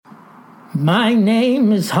My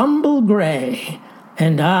name is Humble Gray,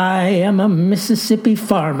 and I am a Mississippi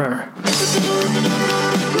farmer.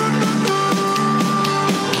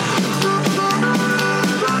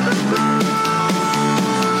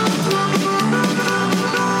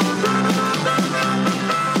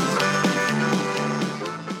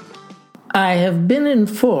 I have been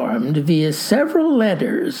informed via several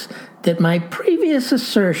letters that my previous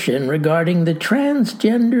assertion regarding the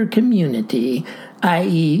transgender community,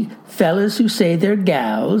 i.e., fellas who say they're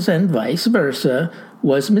gals and vice versa,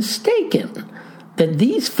 was mistaken, that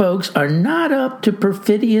these folks are not up to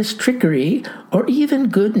perfidious trickery or even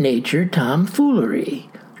good-natured tomfoolery.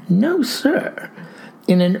 No, sir.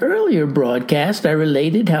 In an earlier broadcast, I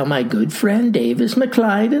related how my good friend Davis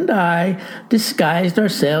McClyde and I disguised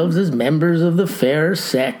ourselves as members of the fairer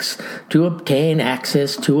sex to obtain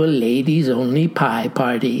access to a ladies-only pie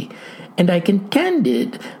party, and I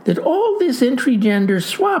contended that all this intragender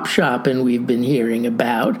swap shopping we've been hearing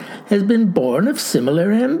about has been born of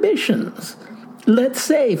similar ambitions. Let's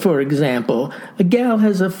say, for example, a gal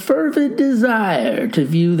has a fervid desire to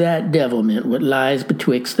view that devilment what lies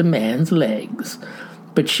betwixt a man's legs.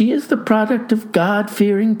 But she is the product of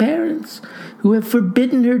God-fearing parents who have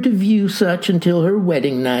forbidden her to view such until her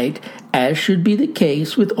wedding night, as should be the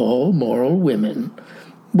case with all moral women.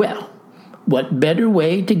 Well, what better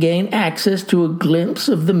way to gain access to a glimpse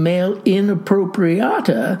of the male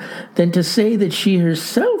inappropriata than to say that she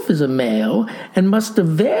herself is a male and must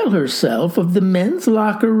avail herself of the men's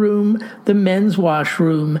locker room, the men's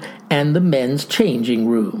washroom, and the men's changing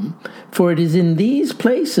room? For it is in these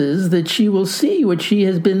places that she will see what she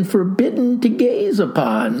has been forbidden to gaze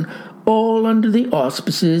upon, all under the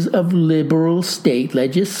auspices of liberal state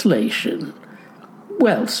legislation.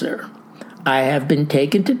 Well, sir, I have been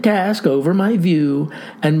taken to task over my view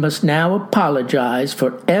and must now apologize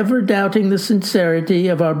for ever doubting the sincerity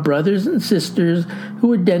of our brothers and sisters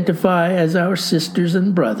who identify as our sisters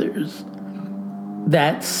and brothers.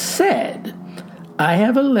 That said, I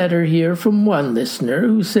have a letter here from one listener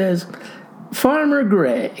who says, Farmer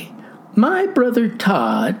Gray, my brother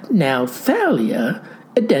Todd, now Thalia,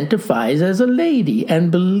 identifies as a lady, and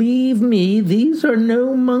believe me, these are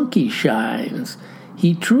no monkey shines.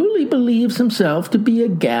 He truly believes himself to be a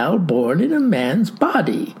gal born in a man's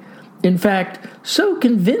body. In fact, so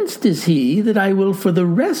convinced is he that I will for the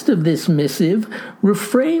rest of this missive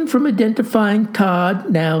refrain from identifying Todd,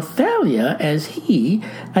 now Thalia, as he,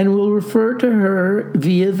 and will refer to her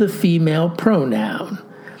via the female pronoun.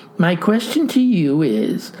 My question to you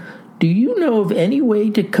is, do you know of any way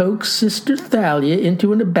to coax Sister Thalia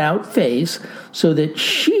into an about-face so that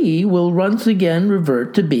she will once again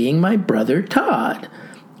revert to being my brother Todd?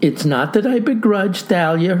 It's not that I begrudge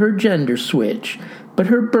Thalia her gender switch, but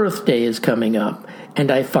her birthday is coming up, and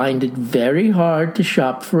I find it very hard to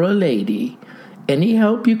shop for a lady. Any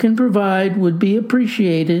help you can provide would be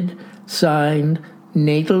appreciated. Signed,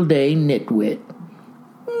 Natal Day Nitwit.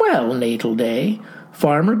 Well, Natal Day,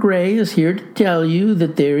 Farmer Gray is here to tell you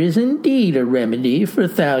that there is indeed a remedy for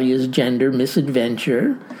Thalia's gender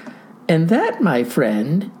misadventure, and that, my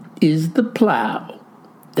friend, is the plow.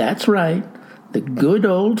 That's right, the good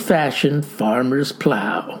old-fashioned farmer's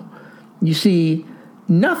plow. You see,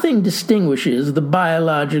 nothing distinguishes the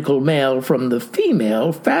biological male from the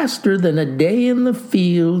female faster than a day in the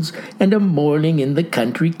fields and a morning in the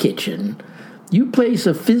country kitchen. You place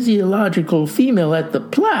a physiological female at the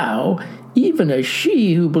plow, even a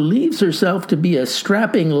she who believes herself to be a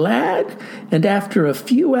strapping lad, and after a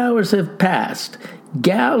few hours have passed,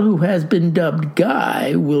 gal who has been dubbed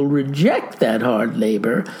Guy will reject that hard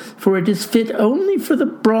labor, for it is fit only for the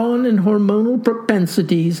brawn and hormonal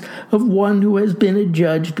propensities of one who has been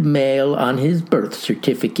adjudged male on his birth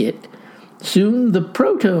certificate. Soon the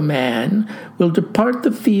proto-man will depart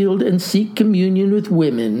the field and seek communion with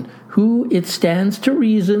women, who, it stands to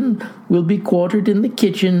reason, will be quartered in the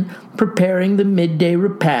kitchen, preparing the midday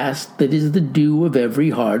repast that is the due of every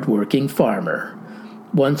hard-working farmer.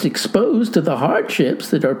 Once exposed to the hardships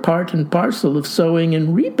that are part and parcel of sowing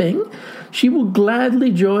and reaping, she will gladly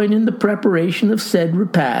join in the preparation of said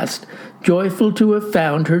repast, joyful to have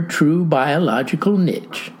found her true biological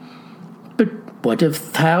niche. But what of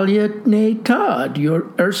Thalia née Todd, your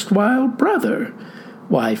erstwhile brother?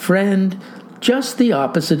 Why, friend, just the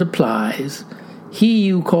opposite applies. He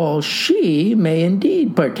you call she may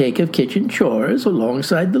indeed partake of kitchen chores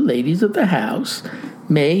alongside the ladies of the house,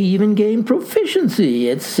 may even gain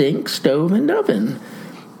proficiency at sink, stove, and oven.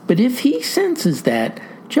 But if he senses that,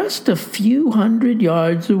 just a few 100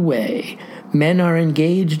 yards away, men are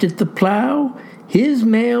engaged at the plow, his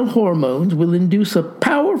male hormones will induce a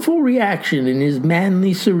powerful reaction in his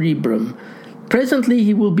manly cerebrum. presently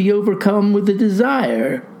he will be overcome with a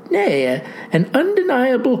desire, nay, an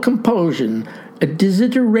undeniable compulsion, a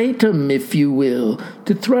desideratum, if you will,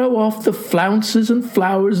 to throw off the flounces and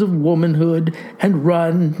flowers of womanhood and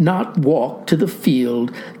run, not walk, to the field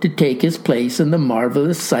to take his place in the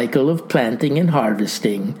marvelous cycle of planting and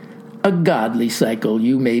harvesting. A godly cycle,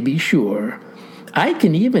 you may be sure. I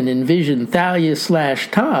can even envision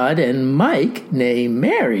Thalia/Todd and Mike, nay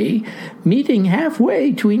Mary, meeting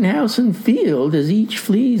halfway between house and field as each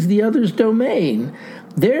flees the other's domain.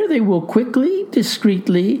 There they will quickly,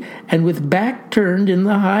 discreetly, and with back turned in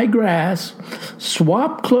the high grass,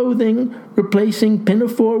 swap clothing, replacing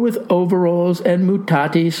pinafore with overalls and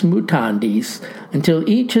mutatis mutandis, until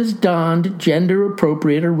each has donned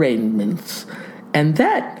gender-appropriate arrangements. And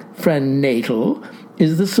that, friend Natal,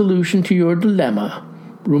 is the solution to your dilemma.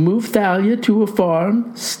 Remove Thalia to a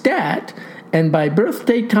farm, stat, and by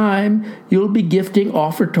birthday time you'll be gifting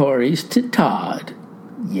offertories to Todd.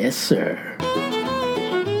 Yes, sir.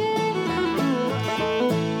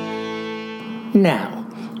 Now,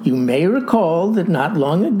 you may recall that not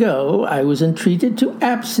long ago I was entreated to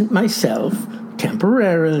absent myself,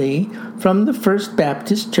 temporarily, from the First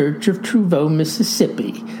Baptist Church of Trouveau,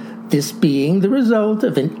 Mississippi, this being the result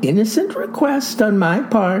of an innocent request on my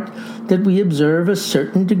part that we observe a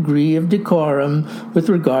certain degree of decorum with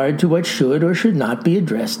regard to what should or should not be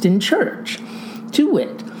addressed in church. To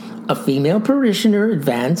wit, a female parishioner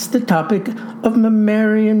advanced the topic of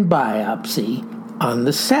mammarian biopsy, on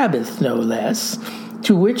the Sabbath no less,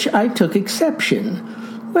 to which I took exception.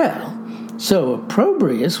 Well, so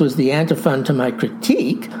opprobrious was the antiphon to my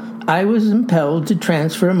critique, I was impelled to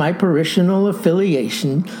transfer my parishional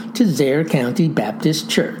affiliation to Zaire County Baptist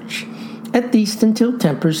Church, at least until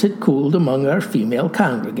tempers had cooled among our female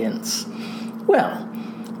congregants. Well,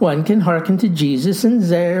 one can hearken to Jesus in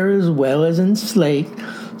Zaire as well as in Slate,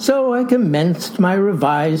 so I commenced my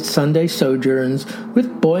revised Sunday sojourns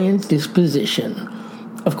with buoyant disposition.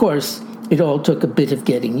 Of course, it all took a bit of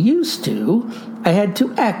getting used to. I had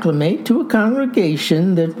to acclimate to a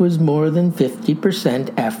congregation that was more than 50%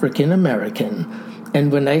 African American.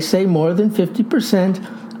 And when I say more than 50%,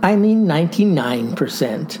 I mean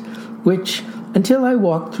 99%, which, until I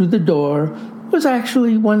walked through the door, was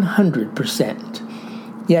actually 100%.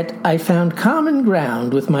 Yet I found common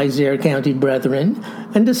ground with my Zaire County brethren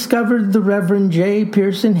and discovered the Reverend J.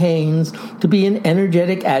 Pearson Haynes to be an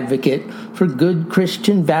energetic advocate for good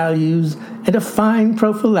Christian values and a fine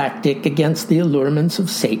prophylactic against the allurements of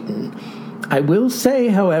Satan. I will say,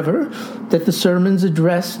 however, that the sermons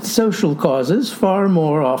addressed social causes far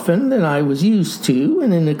more often than I was used to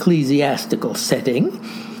in an ecclesiastical setting,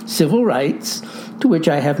 civil rights, to which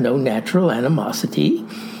I have no natural animosity,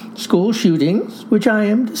 school shootings, which I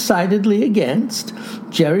am decidedly against,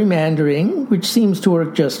 gerrymandering, which seems to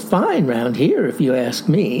work just fine round here if you ask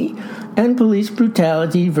me, and police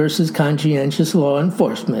brutality versus conscientious law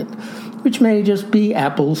enforcement, which may just be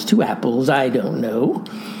apples to apples, I don't know.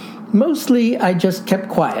 Mostly, I just kept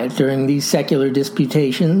quiet during these secular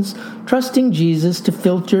disputations, trusting Jesus to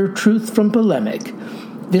filter truth from polemic.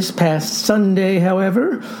 This past Sunday,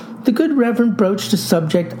 however, the good Reverend broached a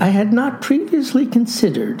subject I had not previously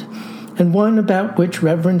considered, and one about which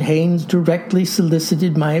Reverend Haynes directly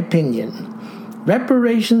solicited my opinion.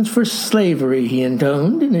 Reparations for slavery, he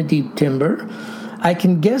intoned in a deep timbre. I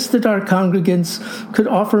can guess that our congregants could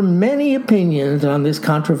offer many opinions on this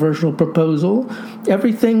controversial proposal,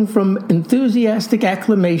 everything from enthusiastic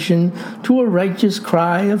acclamation to a righteous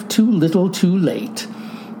cry of too little too late.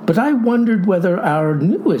 But I wondered whether our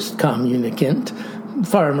newest communicant,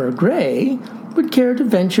 Farmer Gray, would care to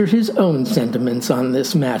venture his own sentiments on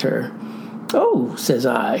this matter. "Oh," says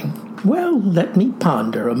I, "well, let me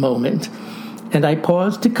ponder a moment." And I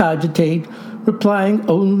paused to cogitate, replying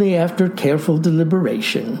only after careful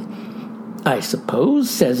deliberation. "I suppose,"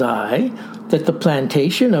 says I, "that the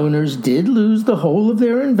plantation owners did lose the whole of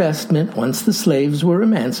their investment once the slaves were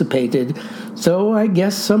emancipated, so I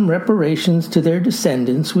guess some reparations to their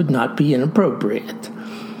descendants would not be inappropriate."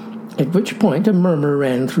 At which point a murmur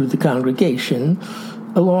ran through the congregation,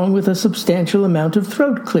 along with a substantial amount of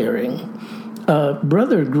throat clearing.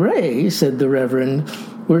 "Brother Gray," said the Reverend,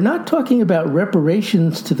 "we're not talking about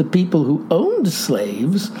reparations to the people who owned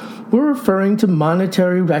slaves. We're referring to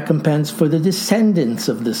monetary recompense for the descendants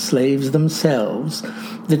of the slaves themselves,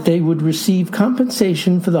 that they would receive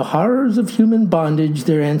compensation for the horrors of human bondage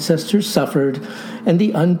their ancestors suffered and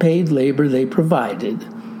the unpaid labor they provided."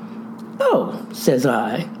 "Oh," says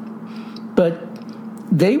I, "but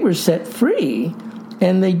they were set free,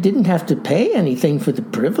 and they didn't have to pay anything for the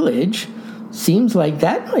privilege. Seems like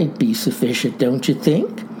that might be sufficient, don't you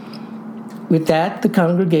think?" With that, the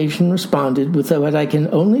congregation responded with what I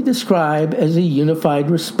can only describe as a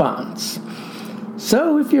unified response.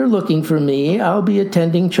 So if you're looking for me, I'll be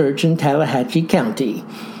attending church in Tallahatchie County.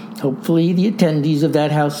 Hopefully the attendees of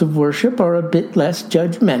that house of worship are a bit less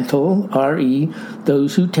judgmental, r.e.,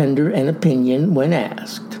 those who tender an opinion when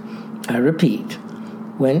asked. I repeat,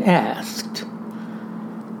 when asked.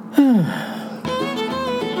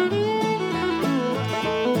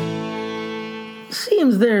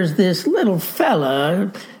 Seems there's this little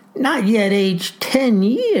fella, not yet aged 10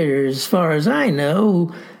 years, as far as I know,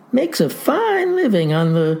 who makes a fine living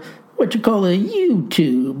on the, what you call a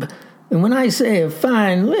YouTube. And when I say a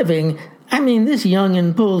fine living, I mean this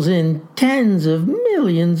young'un pulls in tens of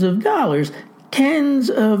millions of dollars, tens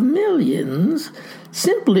of millions,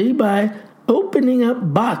 simply by opening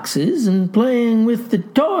up boxes and playing with the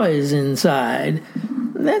toys inside.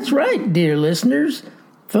 That's right, dear listeners.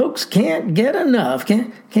 Folks can't get enough,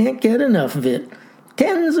 can't get enough of it.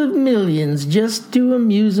 Tens of millions just to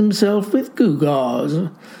amuse himself with gewgaws.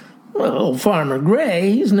 Well, old Farmer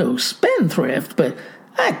Gray, he's no spendthrift, but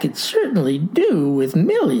I could certainly do with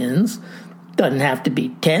millions. Doesn't have to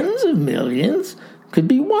be tens of millions. Could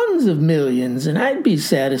be ones of millions, and I'd be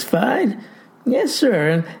satisfied. Yes,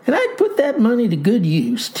 sir, and I'd put that money to good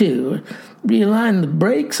use, too. Realign the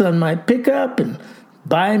brakes on my pickup and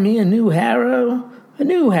buy me a new harrow. A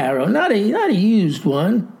new harrow, not a used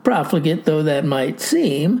one, profligate though that might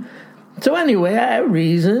seem. So anyway, I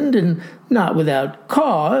reasoned, and not without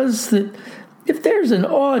cause, that if there's an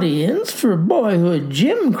audience for boyhood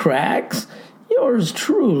gimcracks, yours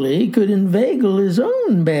truly could inveigle his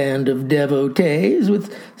own band of devotees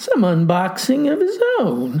with some unboxing of his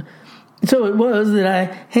own. So it was that I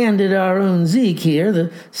handed our own Zeke here,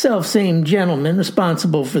 the self-same gentleman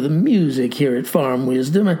responsible for the music here at Farm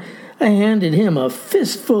Wisdom, I handed him a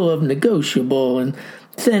fistful of negotiable and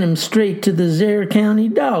sent him straight to the Zaire County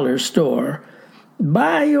dollar store.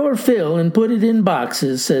 Buy your fill and put it in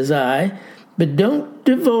boxes, says I, but don't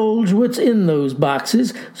divulge what's in those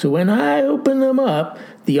boxes, so when I open them up,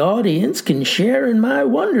 the audience can share in my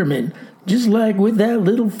wonderment, just like with that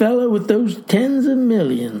little fellow with those tens of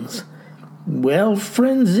millions. Well,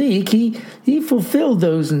 friend Zeke, he fulfilled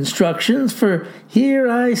those instructions, for here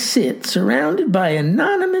I sit, surrounded by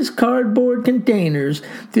anonymous cardboard containers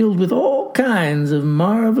filled with all kinds of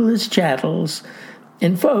marvelous chattels.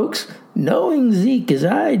 And folks, knowing Zeke as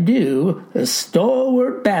I do, a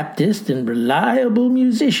stalwart Baptist and reliable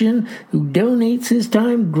musician who donates his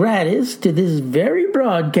time gratis to this very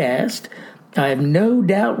broadcast, I've no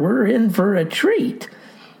doubt we're in for a treat.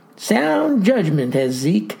 Sound judgment has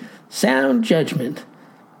Zeke. Sound judgment.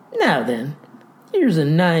 Now then, here's a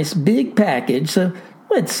nice big package, so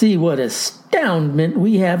let's see what astoundment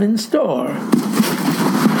we have in store.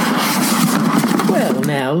 Well,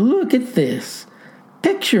 now look at this.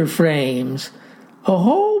 Picture frames. A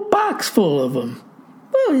whole box full of them.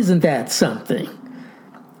 Well, isn't that something?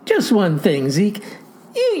 Just one thing, Zeke.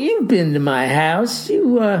 You've been to my house.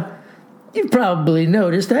 You've probably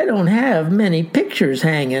noticed I don't have many pictures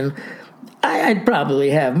hanging. I'd probably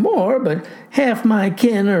have more, but half my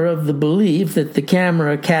kin are of the belief that the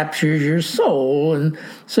camera captures your soul and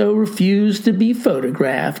so refuse to be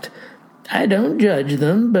photographed. I don't judge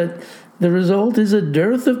them, but the result is a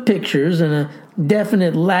dearth of pictures and a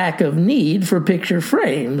definite lack of need for picture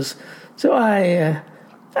frames. So I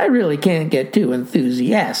really can't get too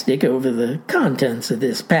enthusiastic over the contents of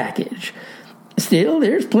this package. Still,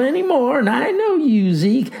 there's plenty more, and I know you,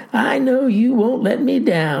 Zeke. I know you won't let me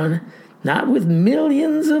down. Not with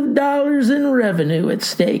millions of dollars in revenue at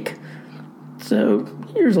stake. So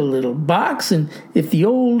here's a little box, and if the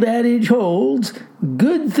old adage holds,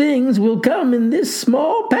 good things will come in this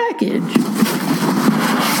small package.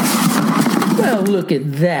 Well, look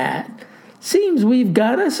at that. Seems we've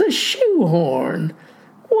got us a shoehorn.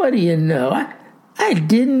 What do you know? I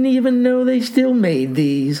didn't even know they still made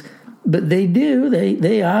these. But they do.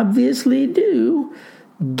 They obviously do.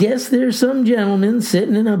 Guess there's some gentleman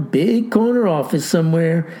sitting in a big corner office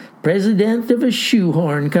somewhere, president of a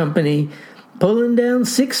shoehorn company, pulling down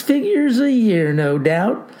 6 figures a year, no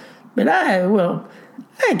doubt. But I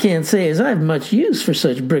can't say as I've much use for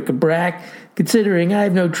such bric-a-brac, considering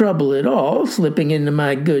I've no trouble at all slipping into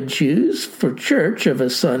my good shoes for church of a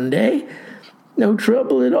Sunday. No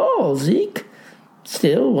trouble at all, Zeke.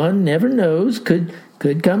 Still, one never knows. Could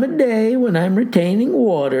come a day when I'm retaining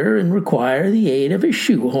water and require the aid of a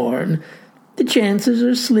shoehorn. The chances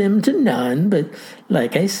are slim to none, but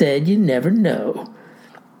like I said, you never know.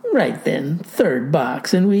 Right then, third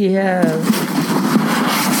box, and we have...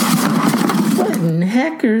 What in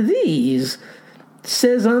heck are these? It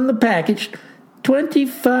says on the package,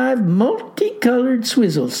 25 multicolored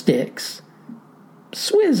swizzle sticks.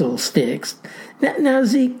 Swizzle sticks. Now,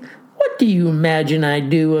 Zeke, what do you imagine I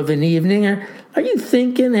do of an evening? Are you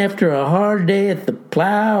thinking after a hard day at the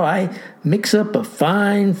plow, I mix up a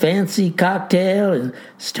fine, fancy cocktail and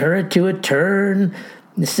stir it to a turn,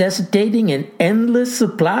 necessitating an endless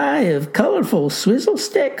supply of colorful swizzle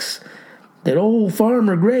sticks? That old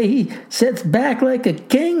Farmer Gray, he sits back like a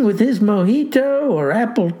king with his mojito or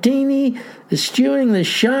appletini, eschewing the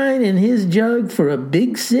shine in his jug for a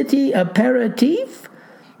big city aperitif?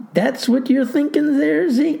 That's what you're thinking there,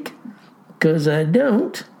 Zeke? 'Cause I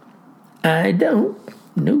don't.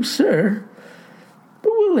 No, sir.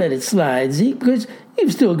 But we'll let it slide, Zeke, because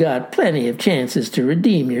you've still got plenty of chances to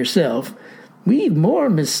redeem yourself. We've more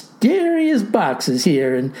mysterious boxes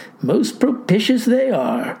here, and most propitious they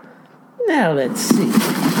are. Now let's see.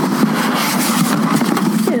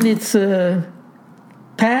 And it's a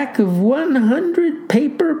pack of 100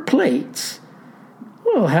 paper plates.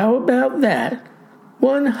 Well, how about that?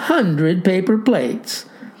 100 paper plates.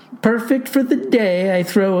 Perfect for the day I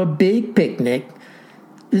throw a big picnic.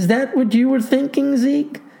 Is that what you were thinking,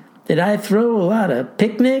 Zeke? That I throw a lot of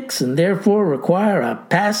picnics and therefore require a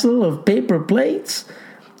passel of paper plates?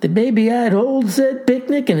 That maybe I'd hold said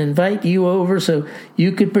picnic and invite you over so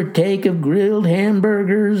you could partake of grilled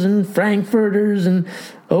hamburgers and frankfurters and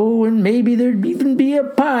maybe there'd even be a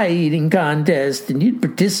pie-eating contest and you'd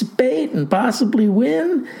participate and possibly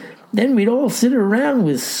win? Then we'd all sit around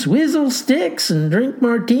with swizzle sticks and drink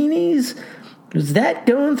martinis? Was that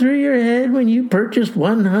going through your head when you purchased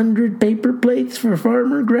 100 paper plates for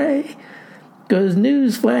Farmer Gray? 'Cause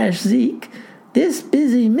newsflash, Zeke, this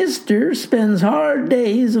busy mister spends hard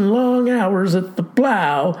days and long hours at the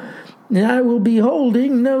plow, and I will be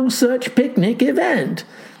holding no such picnic event.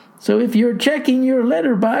 So if you're checking your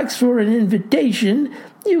letterbox for an invitation,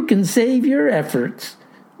 you can save your efforts.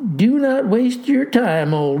 Do not waste your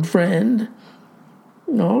time, old friend.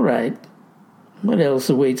 All right. What else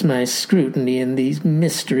awaits my scrutiny in these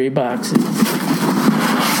mystery boxes?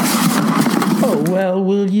 Oh, well,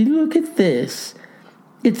 will you look at this?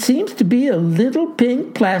 It seems to be a little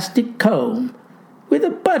pink plastic comb, with a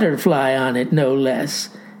butterfly on it, no less.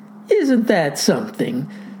 Isn't that something?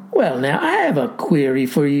 Well, now, I have a query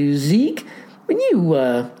for you, Zeke. When you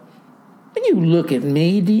look at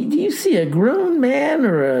me, do you see a grown man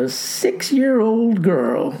or a 6-year-old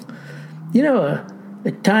girl? You know,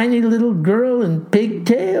 a tiny little girl in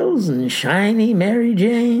pigtails and shiny Mary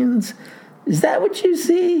Janes? Is that what you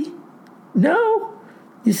see? No?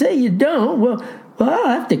 You say you don't? Well, I'll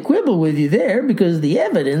have to quibble with you there because the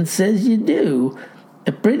evidence says you do.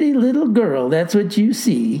 A pretty little girl, that's what you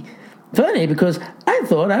see. Funny, because I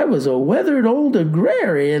thought I was a weathered old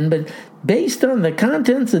agrarian, but based on the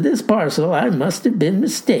contents of this parcel, I must have been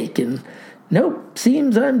mistaken. Nope,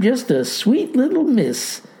 seems I'm just a sweet little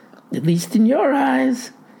miss. At least in your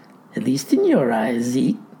eyes. At least in your eyes,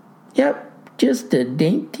 Zeke. Yep, just a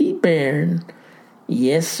dainty bairn.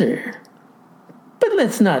 Yes, sir. But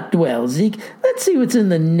let's not dwell, Zeke. Let's see what's in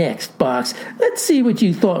the next box. Let's see what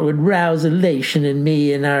you thought would rouse elation in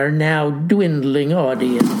me and our now dwindling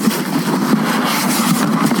audience.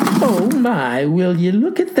 Oh, my, will you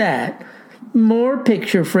look at that? More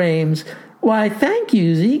picture frames. Why, thank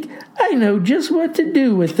you, Zeke. I know just what to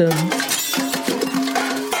do with them.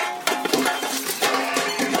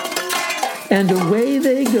 And away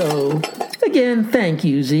they go. Again, thank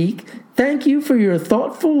you, Zeke. Thank you for your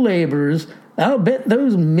thoughtful labors. I'll bet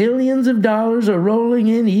those millions of dollars are rolling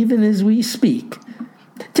in even as we speak.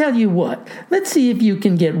 Tell you what, let's see if you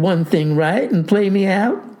can get one thing right and play me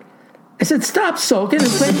out. I said, stop sulking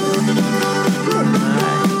and play...